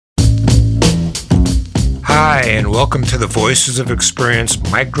Hi, and welcome to the Voices of Experience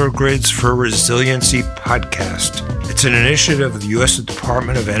Microgrids for Resiliency podcast. It's an initiative of the U.S.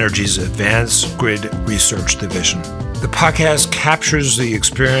 Department of Energy's Advanced Grid Research Division. The podcast captures the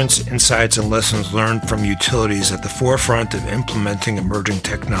experience, insights, and lessons learned from utilities at the forefront of implementing emerging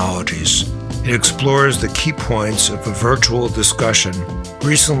technologies. It explores the key points of a virtual discussion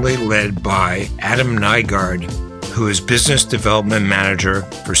recently led by Adam Nygaard, who is Business Development Manager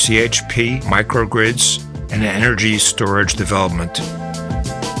for CHP Microgrids and Energy Storage Development.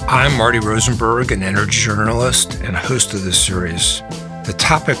 I'm Marty Rosenberg, an energy journalist and host of this series. The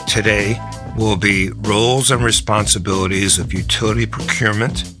topic today will be roles and responsibilities of utility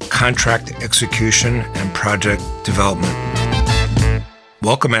procurement, contract execution, and project development.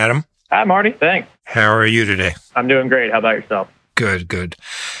 Welcome, Adam. Hi, Marty. Thanks. How are you today? I'm doing great. How about yourself? Good.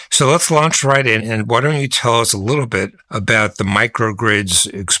 So let's launch right in. And why don't you tell us a little bit about the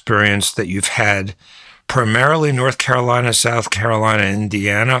microgrids experience that you've had, primarily North Carolina, South Carolina,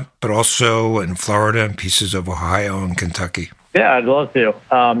 Indiana, but also in Florida and pieces of Ohio and Kentucky. Yeah, I'd love to.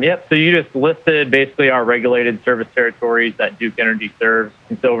 So you just listed basically our regulated service territories that Duke Energy serves.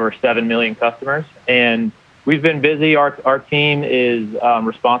 It's over 7 million customers. And we've been busy. Our team is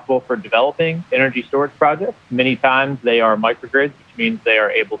responsible for developing energy storage projects. Many times they are microgrids, which means they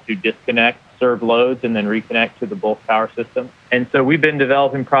are able to disconnect, serve loads, and then reconnect to the bulk power system. And so we've been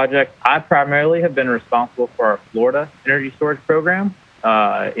developing projects. I primarily have been responsible for our Florida energy storage program.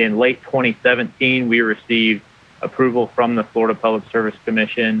 In late 2017, we received approval from the Florida Public Service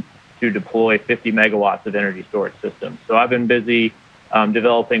Commission to deploy 50 megawatts of energy storage systems. So I've been busy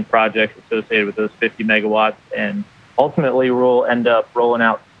developing projects associated with those 50 megawatts, and ultimately we'll end up rolling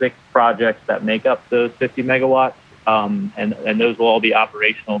out 6 projects that make up those 50 megawatts, and those will all be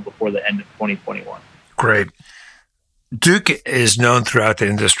operational before the end of 2021. Great. Duke is known throughout the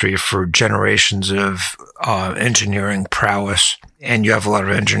industry for generations of engineering prowess, and you have a lot of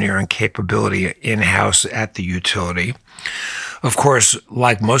engineering capability in-house at the utility. Of course,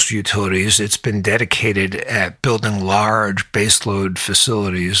 like most utilities, it's been dedicated at building large baseload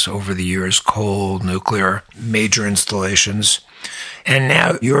facilities over the years, coal, nuclear, major installations. And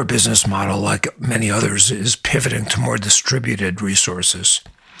now your business model, like many others, is pivoting to more distributed resources.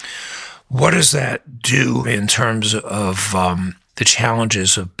 What does that do in terms of the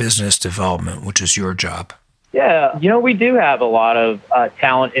challenges of business development, which is your job? Yeah, we do have a lot of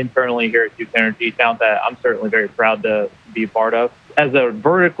talent internally here at Duke Energy, talent that I'm certainly very proud to be a part of. As a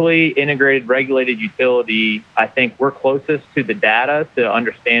vertically integrated, regulated utility, I think we're closest to the data to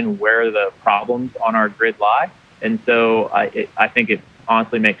understand where the problems on our grid lie. And so I think it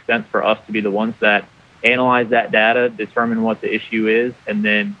honestly makes sense for us to be the ones that analyze that data, determine what the issue is, and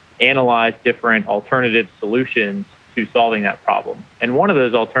then analyze different alternative solutions to solving that problem. And one of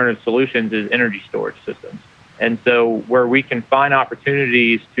those alternative solutions is energy storage systems. And so where we can find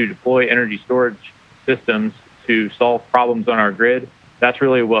opportunities to deploy energy storage systems to solve problems on our grid, that's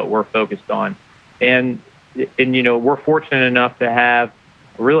really what we're focused on. And we're fortunate enough to have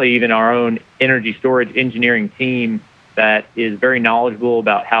really even our own energy storage engineering team that is very knowledgeable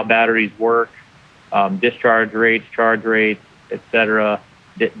about how batteries work, discharge rates, charge rates, et cetera,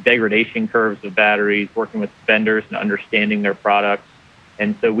 degradation curves of batteries, working with vendors and understanding their products.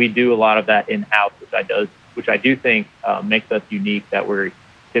 And so we do a lot of that in-house, which I do think makes us unique, that we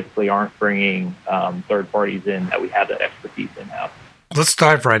typically aren't bringing third parties in, that we have that expertise in-house. Let's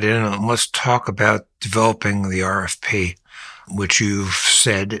dive right in and let's talk about developing the RFP, which you've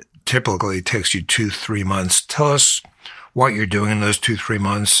said typically takes you 2-3 months. Tell us what you're doing in those 2-3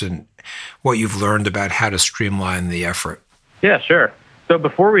 months and what you've learned about how to streamline the effort. Yeah, sure. So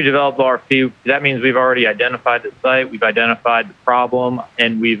before we develop the RFP, that means we've already identified the site, we've identified the problem,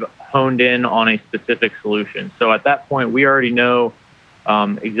 and we've honed in on a specific solution. So at that point, we already know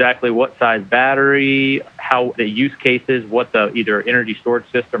exactly what size battery, how the use cases, what the either energy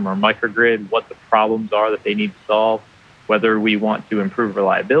storage system or microgrid, what the problems are that they need to solve, whether we want to improve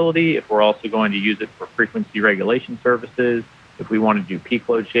reliability, if we're also going to use it for frequency regulation services, if we want to do peak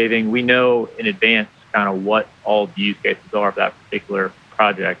load shaving. We know in advance kind of what all the use cases are of that particular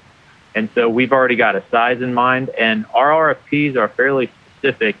project. And so we've already got a size in mind, and our RFPs are fairly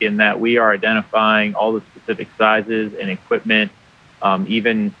specific in that we are identifying all the specific sizes and equipment,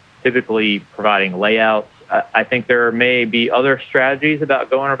 even typically providing layouts. I think there may be other strategies about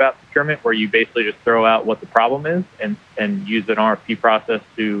going about procurement where you basically just throw out what the problem is and use an RFP process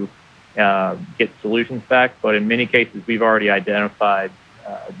to get solutions back. But in many cases, we've already identified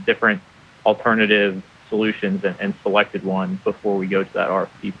different alternative solutions and selected one before we go to that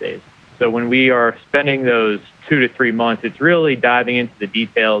RFP phase. So when we are spending those 2 to 3 months, it's really diving into the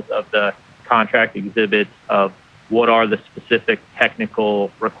details of the contract exhibits of what are the specific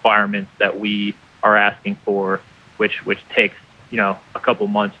technical requirements that we are asking for, which takes a couple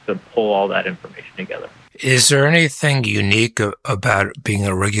months to pull all that information together. Is there anything unique about being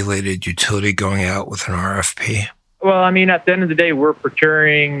a regulated utility going out with an RFP? Well, I mean, at the end of the day, we're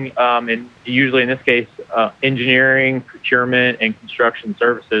procuring, and usually in this case, engineering, procurement, and construction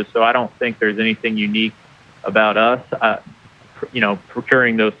services. So I don't think there's anything unique about us,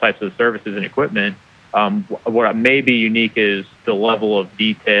 procuring those types of services and equipment. What may be unique is the level of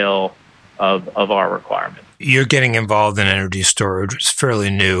detail of our requirements. You're getting involved in energy storage. It's fairly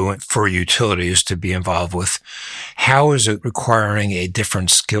new for utilities to be involved with. How is it requiring a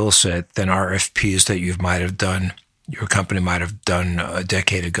different skill set than RFPs that your company might have done a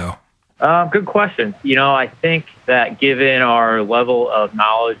decade ago? Good question. I think that given our level of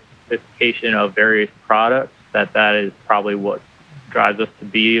knowledge, sophistication of various products, that is probably what drives us to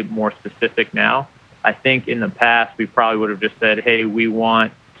be more specific now. I think in the past, we probably would have just said, hey, we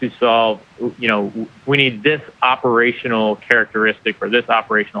want to solve, we need this operational characteristic or this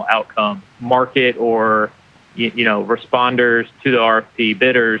operational outcome. Market or, responders to the RFP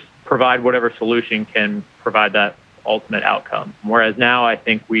bidders provide whatever solution can provide that ultimate outcome. Whereas now I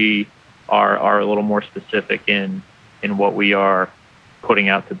think we are a little more specific in what we are putting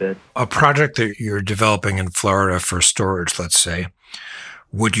out to bid. A project that you're developing in Florida for storage, let's say,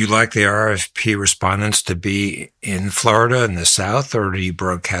 would you like the RFP respondents to be in Florida in the South, or do you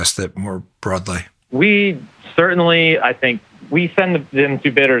broadcast it more broadly? We certainly, I think, we send them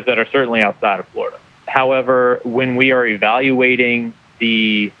to bidders that are certainly outside of Florida. However, when we are evaluating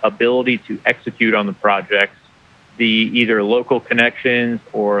the ability to execute on the projects, the either local connections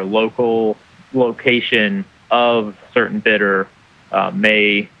or local location of certain bidder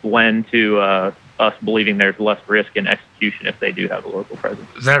may lend to us believing there's less risk in execution if they do have a local presence.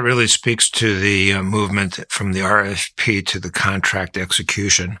 That really speaks to the movement from the RFP to the contract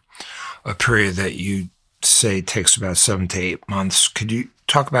execution, a period that you say takes about 7 to 8 months. Could you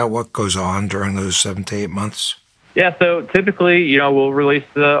talk about what goes on during those 7 to 8 months? Yeah, so typically, we'll release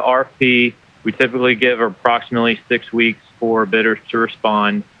the RFP. We typically give approximately 6 weeks for bidders to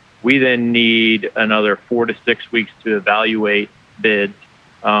respond. We then need another 4 to 6 weeks to evaluate bids.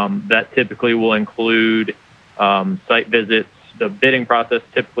 That typically will include site visits. The bidding process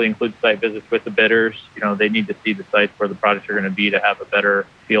typically includes site visits with the bidders. They need to see the sites where the projects are going to be to have a better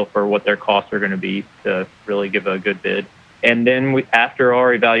feel for what their costs are going to be to really give a good bid. And then after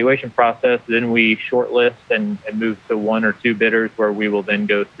our evaluation process, then we shortlist and move to 1 or 2 bidders where we will then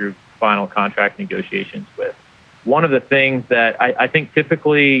go through final contract negotiations with. One of the things that I think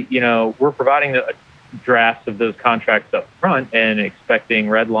typically, we're providing the drafts of those contracts up front and expecting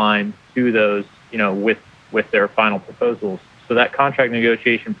red lines to those, with their final proposals. So that contract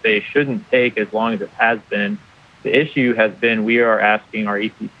negotiation phase shouldn't take as long as it has been. The issue has been we are asking our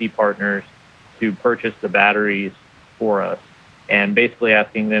EPC partners to purchase the batteries for us and basically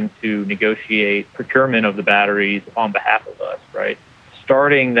asking them to negotiate procurement of the batteries on behalf of us, right?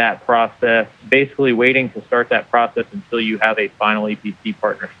 Starting that process, basically waiting to start that process until you have a final EPC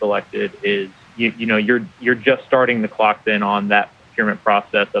partner selected is, you're just starting the clock then on that procurement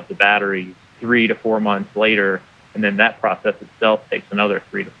process of the batteries 3 to 4 months later, and then that process itself takes another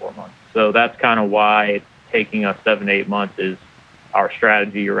 3 to 4 months. So that's kind of why it's taking us 7 to 8 months is our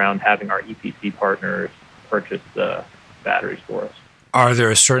strategy around having our EPC partners purchase the batteries for us. Are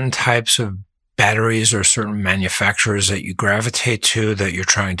there certain types of batteries or certain manufacturers that you gravitate to that you're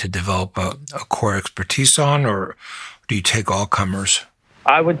trying to develop a core expertise on, or do you take all comers?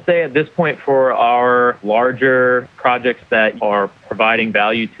 I would say at this point for our larger projects that are providing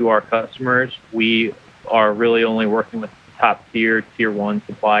value to our customers, we are really only working with top tier 1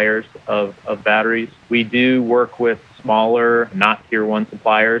 suppliers of batteries. We do work with smaller, not tier 1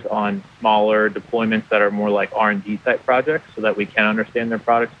 suppliers on smaller deployments that are more like R&D type projects so that we can understand their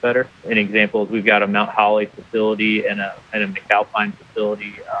products better. An example is we've got a Mount Holly facility and a McAlpine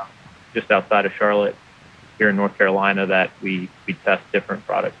facility just outside of Charlotte here in North Carolina that we test different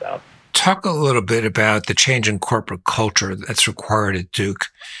products out. Talk a little bit about the change in corporate culture that's required at Duke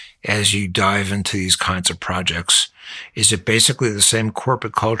as you dive into these kinds of projects. Is it basically the same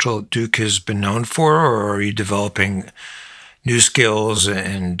corporate culture Duke has been known for, or are you developing new skills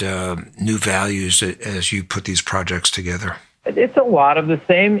and new values as you put these projects together? It's a lot of the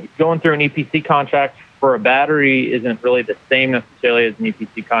same. Going through an EPC contract for a battery isn't really the same necessarily as an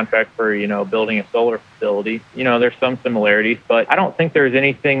EPC contract for, building a solar facility. There's some similarities, but I don't think there's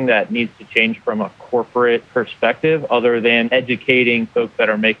anything that needs to change from a corporate perspective other than educating folks that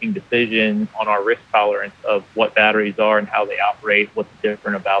are making decisions on our risk tolerance of what batteries are and how they operate, what's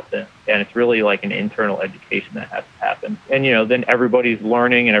different about them. And it's really like an internal education that has to happen. And, then everybody's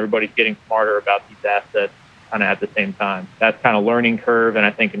learning and everybody's getting smarter about these assets kind of at the same time. That's kind of learning curve, and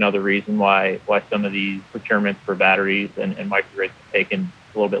I think another reason why some of these procurements for batteries and microgrids have taken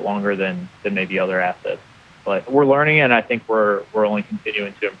a little bit longer than maybe other assets. But we're learning, and I think we're only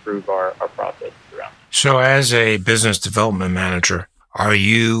continuing to improve our processes around. So as a business development manager, are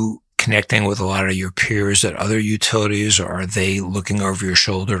you connecting with a lot of your peers at other utilities, or are they looking over your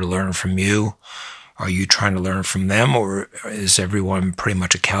shoulder to learn from you? Are you trying to learn from them, or is everyone pretty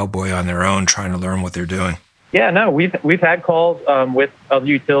much a cowboy on their own trying to learn what they're doing? Yeah, no, we've had calls with other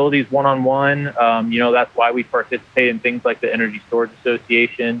utilities one-on-one. That's why we participate in things like the Energy Storage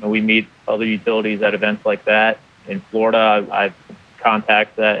Association. We meet other utilities at events like that. In Florida, I've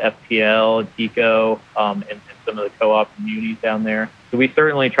contacts at FPL, TECO, and some of the co-op communities down there. So we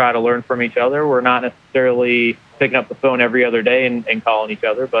certainly try to learn from each other. We're not necessarily picking up the phone every other day and calling each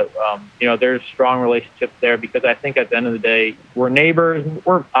other, but there's strong relationships there because I think at the end of the day, we're neighbors.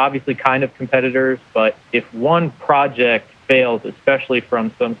 We're obviously kind of competitors, but if one project fails, especially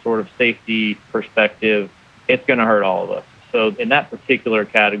from some sort of safety perspective, it's going to hurt all of us. So in that particular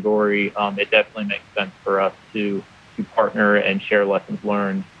category, it definitely makes sense for us to partner and share lessons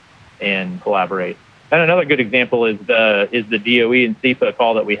learned and collaborate. And another good example is the DOE and SEPA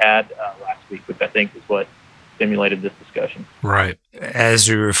call that we had last week, which I think is what stimulated this discussion. Right. As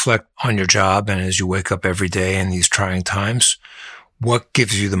you reflect on your job and as you wake up every day in these trying times, what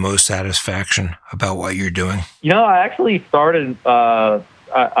gives you the most satisfaction about what you're doing? I actually started,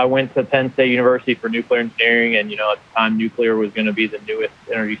 I went to Penn State University for nuclear engineering, and, at the time, nuclear was going to be the newest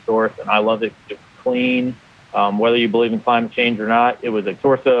energy source, and I loved it. It was clean. Whether you believe in climate change or not, it was a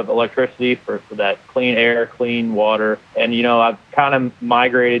source of electricity for that clean air, clean water. And, I've kind of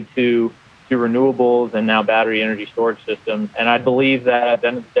migrated to renewables and now battery energy storage systems. And I believe that at the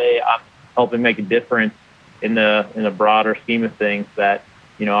end of the day, I'm helping make a difference in the broader scheme of things that,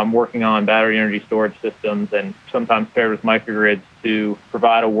 I'm working on battery energy storage systems and sometimes paired with microgrids to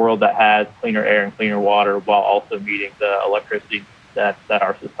provide a world that has cleaner air and cleaner water while also meeting the electricity that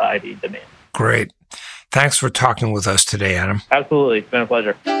our society demands. Great. Thanks for talking with us today, Adam. Absolutely. It's been a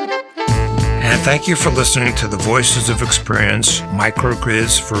pleasure. And thank you for listening to the Voices of Experience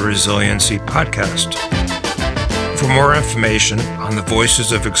Microgrids for Resiliency podcast. For more information on the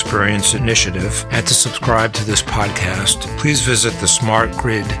Voices of Experience initiative and to subscribe to this podcast, please visit the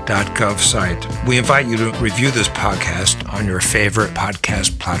smartgrid.gov site. We invite you to review this podcast on your favorite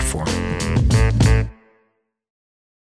podcast platform.